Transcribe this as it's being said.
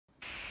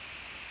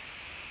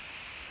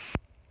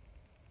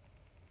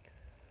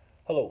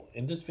Hello,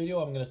 in this video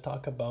I'm going to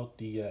talk about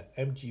the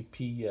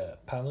MGP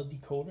panel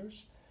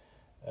decoders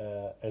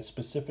and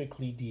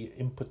specifically the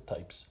input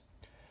types.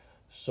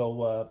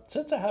 So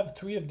since I have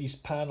three of these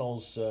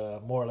panels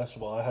more or less,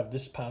 well, I have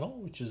this panel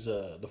which is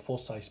the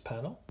full-size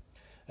panel,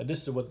 and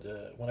this is what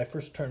when I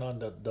first turn on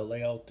the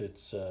layout,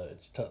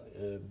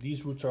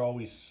 these routes are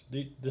always,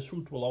 this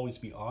route will always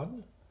be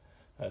on.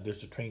 There's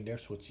the train there,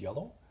 so it's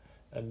yellow,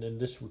 and then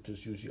this route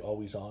is usually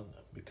always on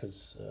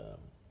because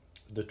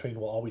the train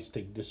will always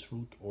take this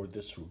route or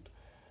this route.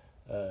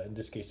 In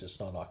this case, it's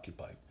not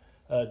occupied.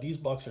 These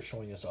blocks are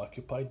showing as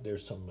occupied.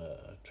 There's some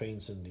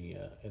trains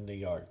in the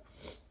yard.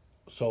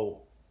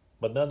 So,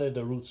 but none of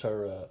the routes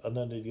are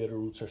none of the other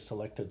routes are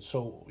selected.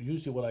 So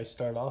usually, what I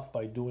start off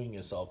by doing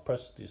is I'll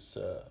press this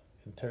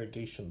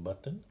interrogation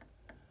button,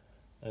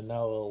 and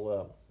now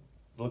I'll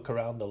look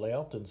around the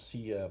layout and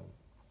see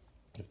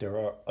if there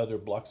are other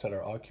blocks that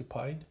are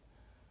occupied.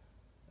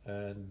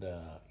 And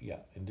yeah,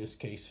 in this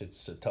case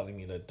it's telling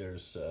me that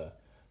there's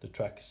the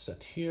track is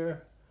set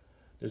here,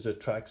 there's a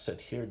track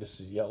set here, this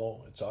is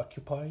yellow, it's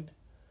occupied.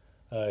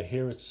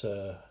 Here it's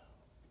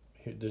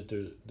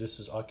this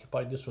is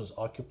occupied, this one's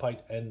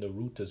occupied, and the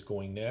route is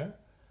going there,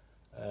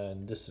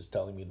 and this is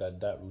telling me that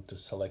that route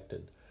is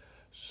selected.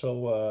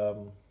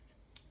 So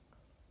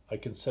I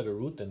can set a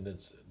route, and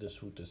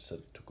this route is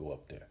set to go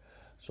up there.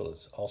 So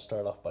I'll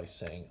start off by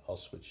saying I'll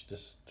switch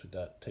this to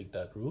that, take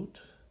that route.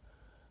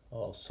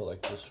 I'll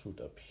select this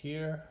route up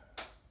here.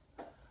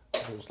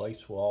 Those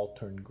lights will all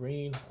turn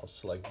green. I'll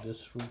select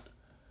this route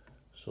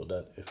so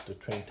that if the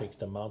train takes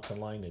the mountain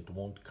line, it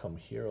won't come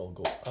here, it'll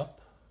go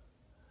up.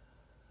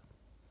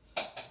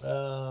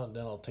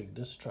 Then I'll take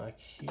this track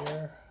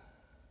here.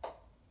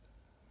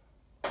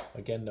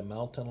 Again, the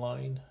mountain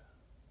line.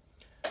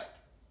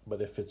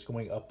 But if it's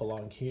going up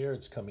along here,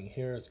 it's coming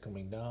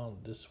down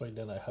this way,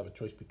 then I have a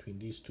choice between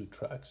these two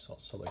tracks. I'll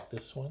select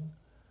this one.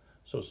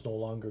 So it's no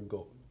longer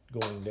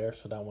going there,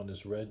 so that one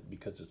is red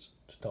because it's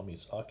to tell me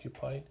it's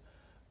occupied,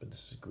 but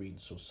this is green,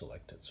 so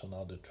selected. So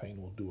now the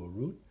train will do a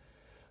route,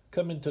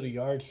 come into the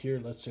yard here.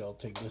 Let's say I'll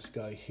take this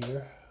guy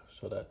here,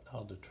 so that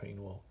now the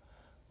train will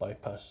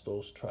bypass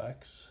those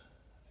tracks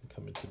and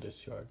come into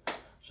this yard.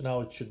 So now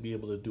it should be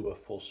able to do a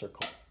full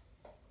circle.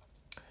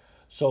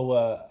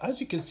 So as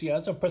you can see,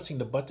 as I'm pressing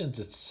the buttons,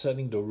 it's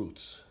setting the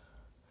routes,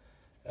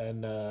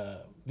 and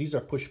these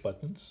are push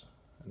buttons,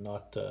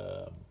 not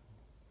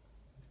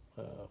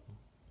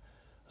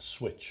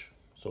switch.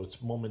 So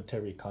it's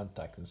momentary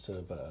contact instead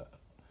of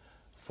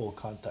full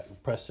contact. You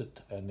press it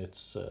and it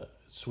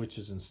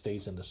switches and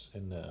stays in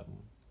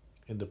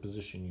the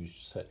position you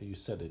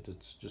set it.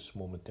 It's just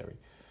momentary.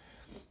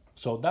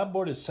 So that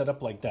board is set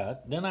up like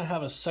that. Then I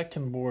have a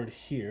second board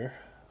here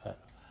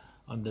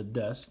on the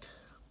desk,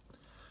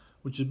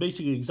 which is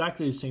basically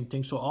exactly the same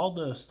thing. So all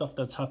the stuff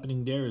that's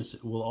happening there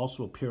will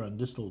also appear on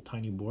this little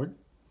tiny board.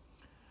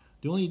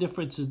 The only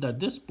difference is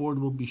that this board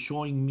will be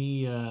showing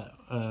me,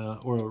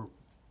 or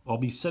I'll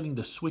be setting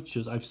the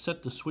switches. I've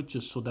set the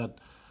switches so that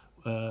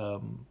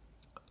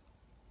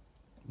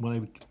when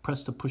I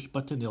press the push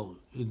button, it'll,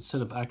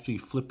 instead of actually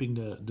flipping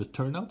the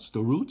turnouts, the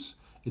routes,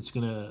 it's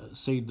gonna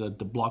say that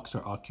the blocks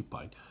are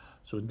occupied.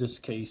 So in this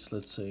case,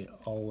 let's say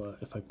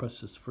if I press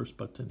this first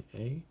button,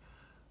 A,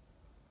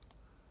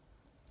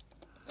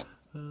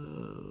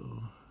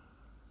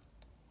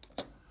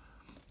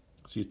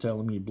 so it's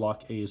telling me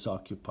block A is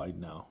occupied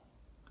now.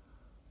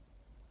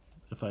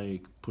 If I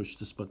push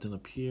this button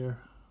up here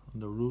on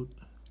the route,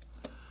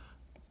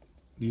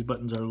 these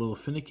buttons are a little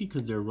finicky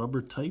because they're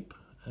rubber type,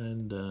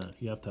 and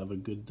you have to have a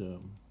good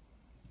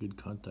good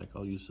contact.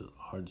 I'll use a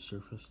hard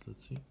surface.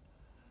 Let's see.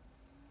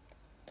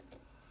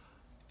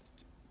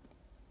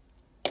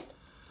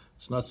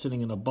 It's not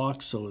sitting in a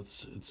box, so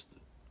it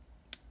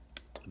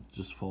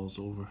just falls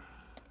over.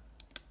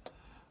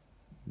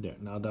 There,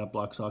 now that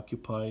block's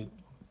occupied.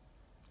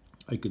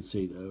 I could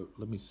say,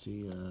 let me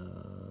see,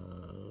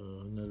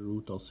 another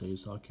route I'll say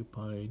is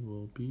occupied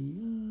will be,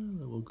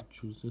 we'll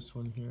choose this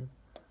one here.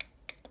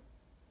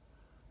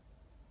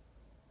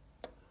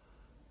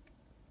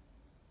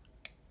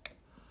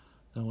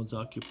 That one's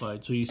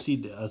occupied. So you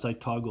see, as I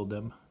toggle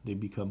them, they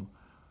become,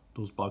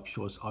 those blocks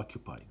show as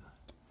occupied.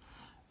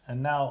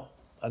 And now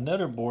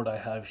another board I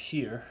have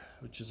here,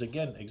 which is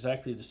again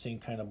exactly the same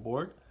kind of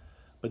board,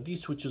 but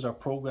these switches are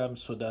programmed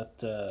so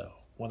that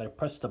when I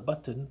press the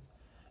button,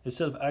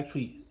 instead of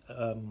actually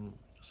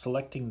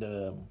selecting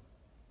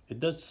it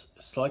does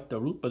select the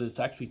route, but it's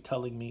actually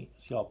telling me,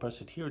 see, I'll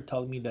press it here,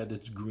 telling me that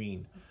it's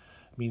green.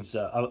 It means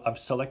I've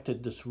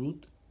selected this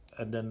route,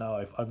 and then now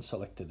I've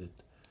unselected it.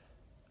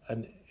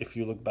 And if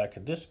you look back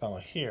at this panel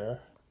here,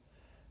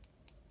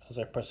 as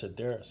I press it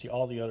there, see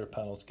all the other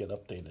panels get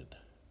updated.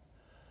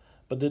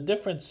 But the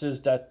difference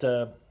is that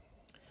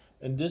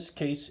in this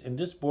case, in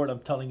this board,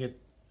 I'm telling it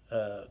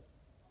the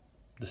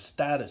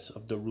status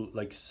of the route,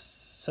 like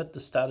set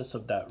the status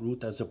of that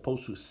route, as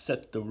opposed to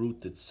set the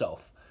route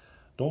itself.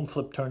 Don't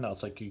flip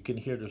turnouts. Like you can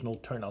hear, there's no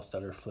turnouts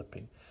that are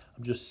flipping.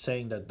 I'm just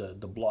saying that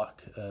the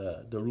block,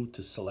 the route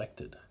is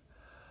selected.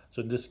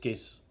 So in this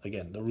case,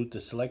 again, the route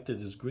is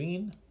selected is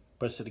green.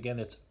 Press it again,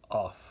 it's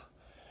off.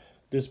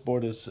 this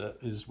board is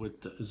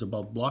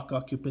about block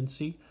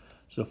occupancy.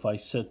 So if I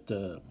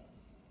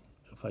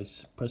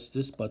press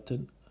this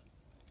button,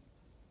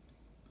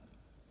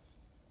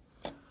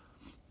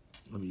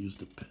 let me use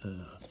the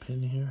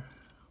pin here.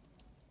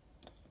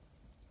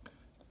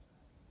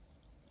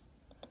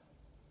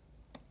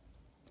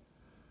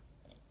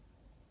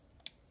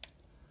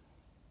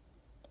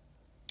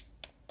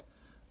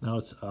 Now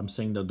I'm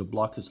saying that the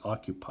block is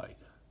occupied,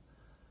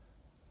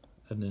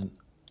 and then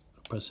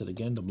press it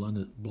again,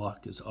 the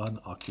block is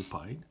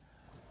unoccupied.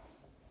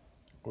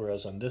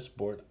 Whereas on this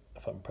board,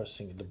 if I'm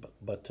pressing the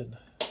button,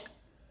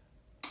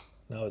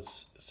 now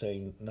it's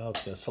saying, now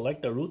it's going to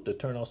select the route. The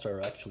turnouts are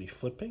actually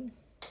flipping.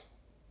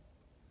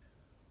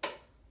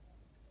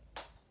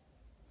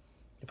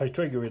 If I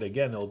trigger it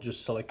again, it'll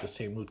just select the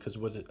same route, because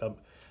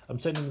I'm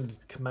sending the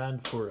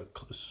command for a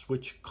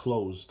switch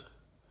closed.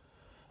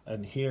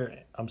 And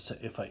here,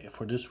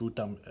 for this route,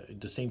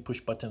 the same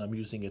push button, I'm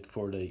using it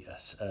for the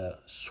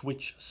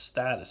switch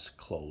status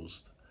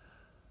closed.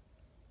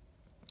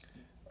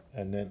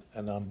 And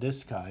on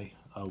this guy,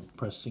 I'm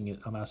pressing it.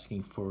 I'm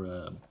asking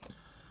for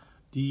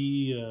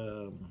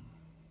let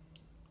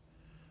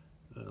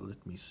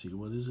me see,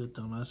 what is it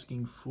I'm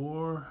asking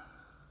for?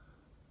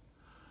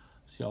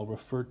 See, I'll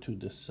refer to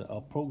this.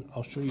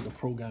 I'll show you the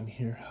program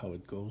here, how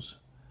it goes.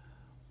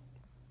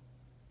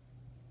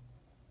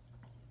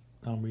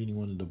 I'm reading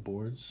one of the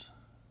boards.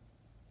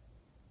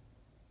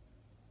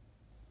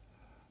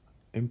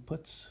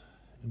 Inputs,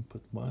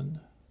 input 1.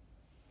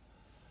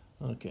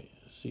 Okay,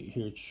 see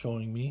here it's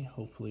showing me,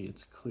 hopefully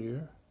it's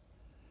clear.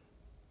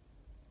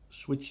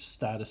 Switch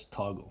status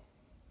toggle.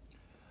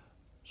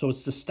 So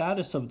it's the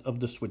status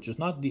of the switch. It's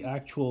not the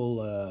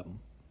actual,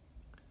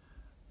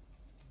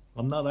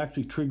 I'm not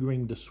actually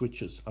triggering the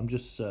switches. I'm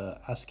just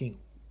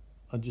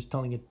I'm just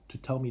telling it to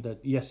tell me that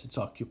yes, it's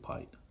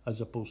occupied,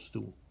 as opposed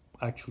to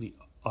actually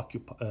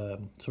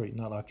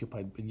not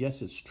occupied, but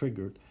yes, it's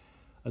triggered,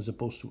 as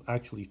opposed to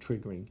actually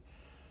triggering.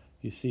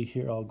 You see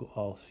here, I'll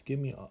go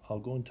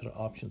into the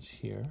options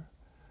here.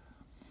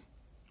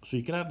 So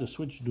you can have the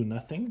switch do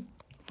nothing,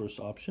 first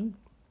option.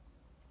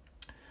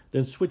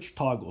 Then switch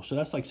toggle. So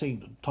that's like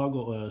saying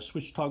toggle,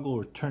 switch toggle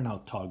or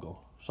turnout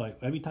toggle. So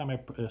every time I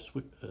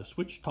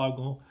switch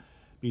toggle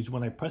means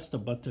when I press the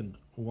button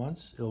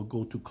once, it'll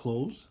go to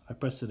close. I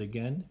press it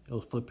again,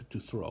 it'll flip it to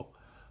throw.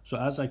 So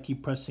as I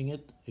keep pressing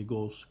it, it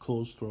goes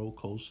close, throw,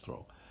 close,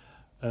 throw.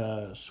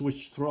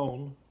 Switch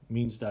thrown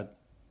means that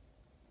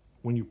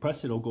when you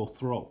press it, it'll go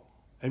throw.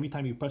 Every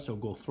time you press it, it'll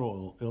go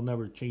throw. It'll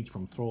never change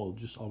from throw, it'll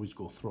just always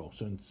go throw.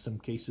 So in some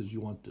cases, you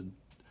want to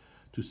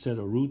set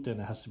a route and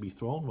it has to be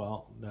thrown.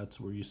 Well, that's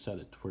where you set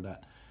it for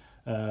that.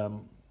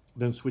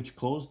 Then switch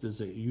closed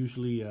is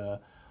usually,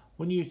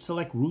 when you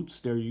select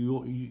routes there,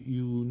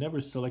 you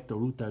never select the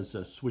route as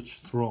a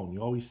switch thrown.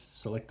 You always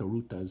select the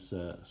route as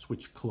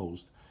switch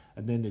closed.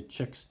 And then it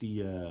checks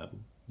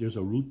there's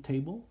a route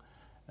table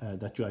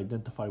that you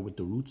identify what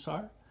the routes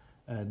are.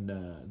 And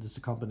there's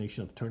a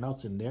combination of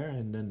turnouts in there.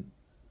 And then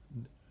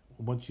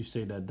once you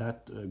say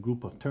that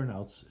group of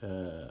turnouts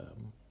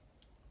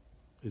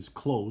is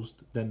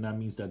closed, then that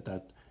means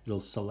that it'll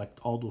select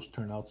all those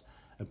turnouts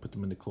and put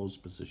them in the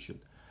closed position.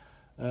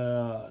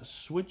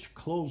 Switch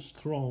closed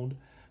thrown,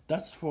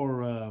 that's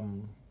for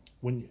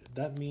when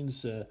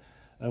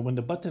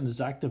the button is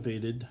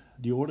activated,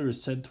 the order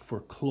is set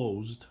for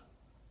closed.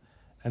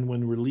 And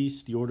when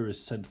released, the order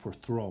is set for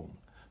thrown.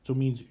 So it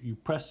means you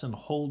press and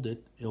hold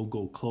it, it'll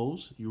go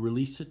close. You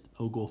release it,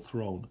 it'll go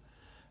thrown.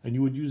 And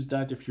you would use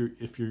that if you're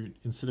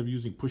instead of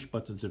using push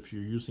buttons, if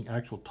you're using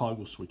actual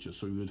toggle switches.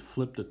 So you would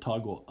flip the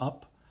toggle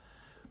up.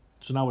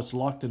 So now it's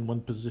locked in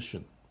one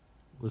position.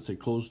 Let's say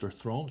closed or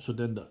thrown. So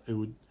then it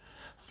would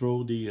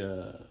throw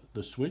the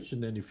switch,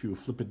 and then if you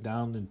flip it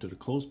down into the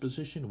closed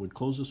position, it would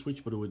close the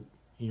switch, but it would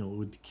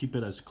keep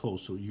it as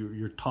closed. So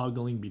you're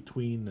toggling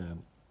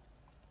between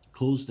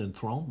closed and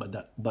thrown,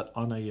 but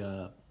on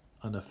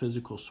a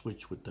physical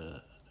switch with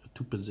the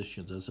two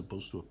positions as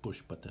opposed to a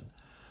push button.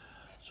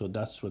 So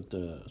that's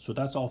so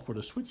that's all for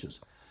the switches.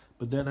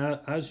 But then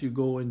as you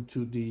go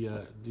into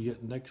the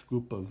next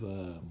group of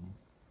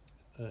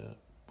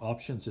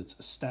options, it's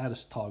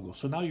status toggle.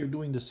 So now you're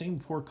doing the same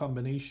 4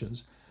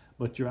 combinations,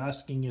 but you're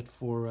asking it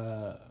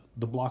for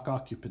the block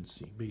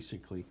occupancy,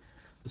 basically.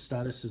 The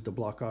status is the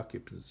block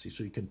occupancy.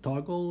 So you can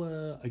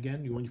toggle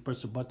again. When you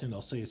press a button,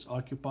 I'll say it's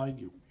occupied.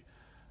 You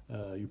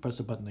press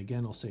a button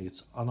again, I'll say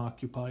it's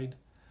unoccupied.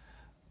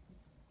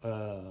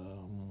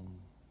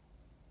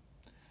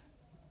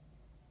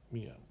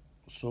 Yeah,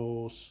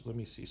 so let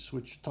me see,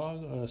 switch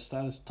toggle,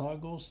 status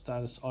toggle,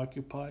 status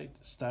occupied,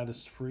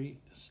 status free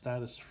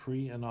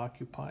and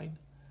occupied.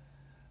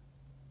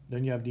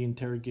 Then you have the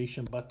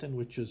interrogation button,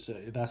 which is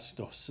it asks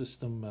the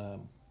system,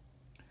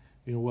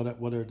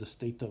 what are the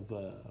state of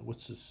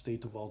what's the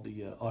state of all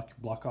the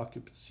block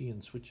occupancy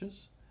and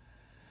switches.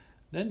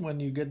 Then when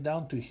you get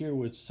down to here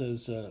where it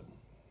says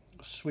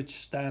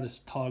switch status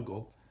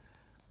toggle,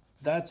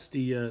 that's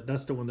the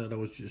one that I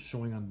was just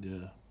showing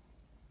on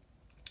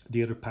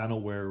the other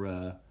panel,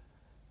 where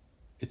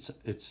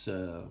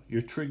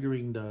you're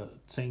triggering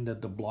saying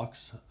that the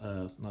blocks,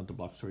 not the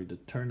blocks, sorry, the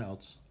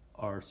turnouts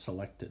are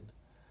selected,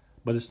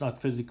 but it's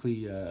not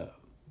physically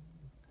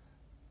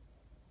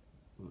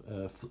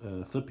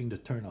flipping the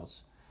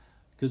turnouts.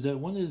 Because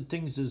one of the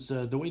things is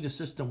the way the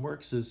system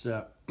works is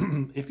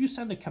if you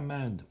send a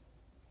command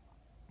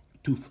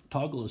to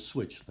toggle a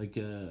switch, like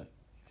in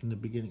the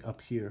beginning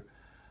up here,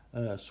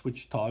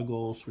 switch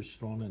toggle, switch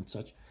thrown and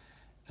such,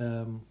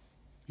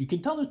 you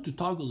can tell it to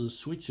toggle the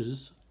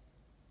switches,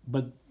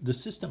 but the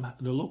system,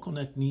 the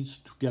loconet needs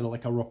to get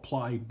like a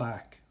reply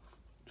back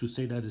to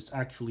say that it's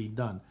actually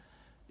done.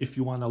 If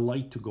you want a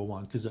light to go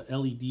on, because the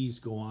LEDs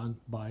go on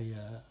by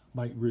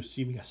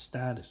receiving a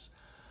status.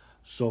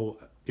 So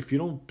if you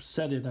don't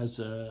set it as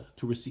to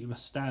receive a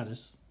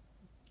status,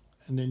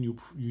 and then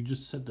you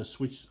just set the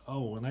switch.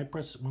 Oh, when I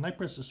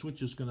press the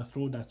switch, it's gonna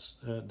throw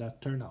that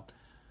turnout.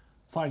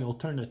 Fine, it'll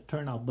turn the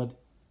turnout, but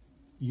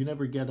you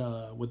never get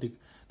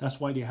that's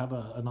why they have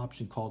an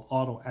option called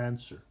auto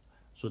answer,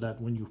 so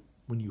that when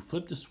you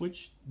flip the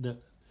switch, that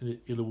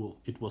it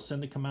will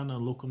send a command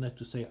on loconet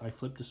to say I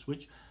flipped the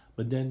switch,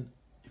 but then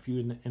if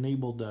you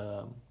enable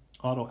the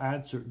auto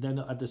answer, then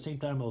at the same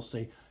time it'll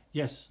say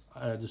yes,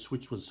 the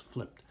switch was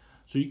flipped.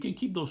 So you can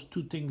keep those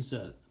two things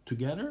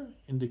together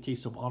in the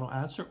case of auto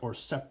answer, or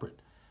separate.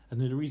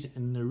 And the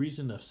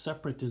reason of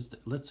separate is that,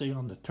 let's say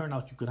on the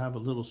turnout you could have a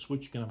little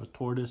switch, you can have a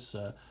tortoise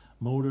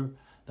motor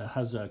that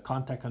has a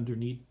contact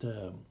underneath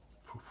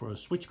for a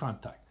switch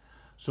contact.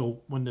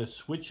 So when the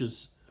switch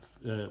is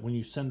when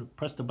you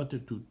press the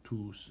button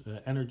to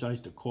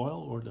energize the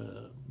coil or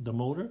the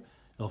motor,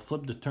 it'll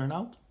flip the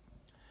turnout.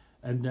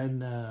 And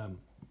then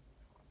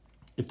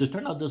if the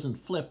turnout doesn't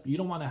flip, you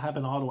don't want to have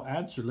an auto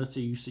answer. Let's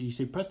say you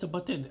say press the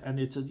button and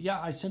it says, yeah,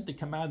 I sent the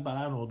command, but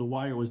I don't know, the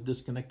wire was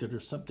disconnected or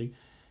something.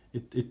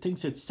 It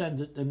thinks it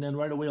sends it, and then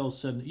right away it'll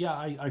send, yeah,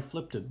 I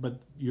flipped it, but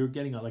you're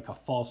getting like a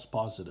false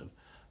positive.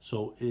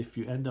 So if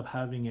you end up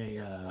having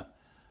a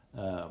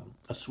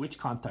switch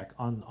contact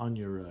on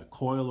your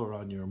coil or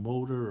on your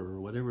motor or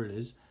whatever it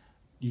is,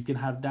 you can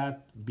have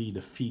that be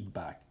the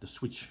feedback, the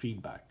switch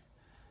feedback.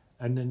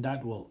 And then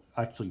that will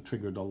actually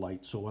trigger the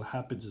light. So what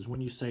happens is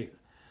when you say,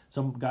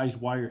 some guys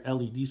wire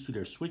LEDs to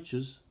their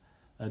switches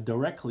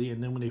directly,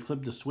 and then when they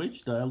flip the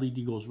switch, the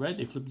LED goes red.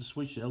 They flip the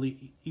switch, the LED,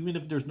 even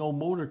if there's no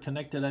motor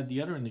connected at the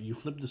other end, you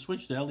flip the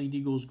switch, the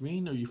LED goes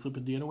green, or you flip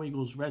it the other way, it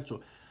goes red. So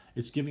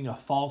it's giving a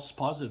false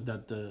positive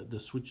that the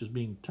switch is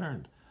being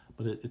turned,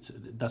 but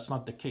that's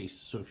not the case.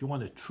 So if you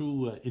want a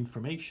true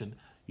information,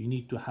 you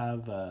need to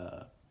have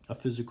a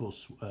physical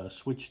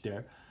switch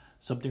there,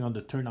 something on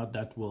the turnout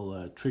that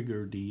will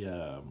trigger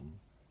the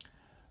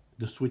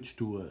switch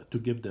to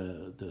give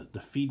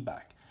the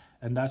feedback.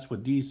 And that's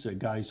what these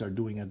guys are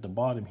doing at the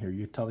bottom here.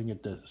 You're telling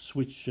it the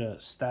switch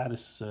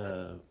status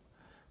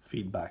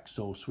feedback.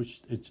 So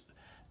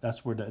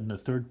that's where in the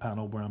third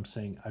panel where I'm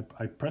saying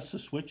I press the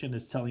switch and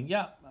it's telling,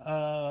 yeah,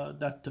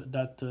 that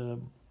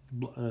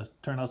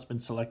turnout's been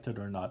selected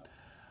or not.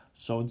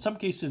 So in some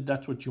cases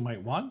that's what you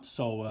might want.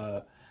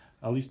 So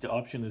at least the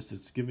option is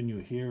it's given you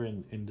here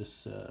in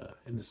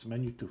this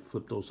menu to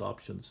flip those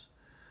options.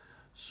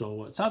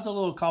 So it sounds a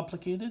little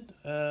complicated,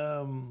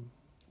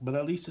 but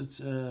at least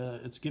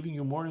it's giving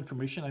you more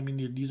information. I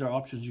mean, these are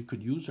options you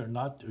could use or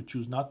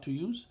choose not to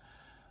use.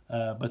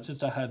 But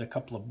since I had a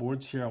couple of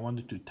boards here, I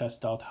wanted to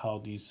test out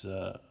how these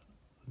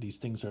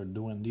things are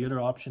doing. The other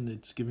option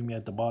it's giving me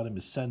at the bottom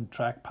is send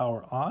track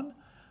power on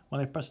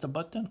when I press the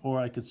button, or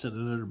I could set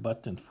another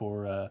button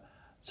for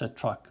set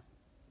track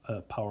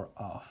power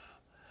off.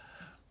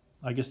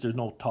 I guess there's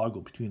no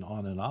toggle between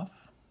on and off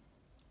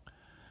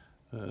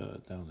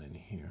down in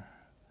here.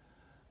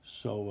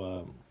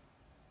 So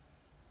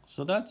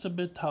so that's a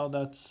bit how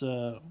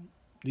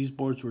these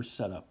boards were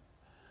set up.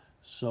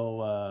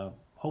 So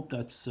hope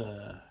that's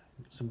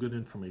some good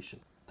information.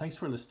 Thanks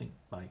for listening.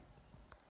 Bye.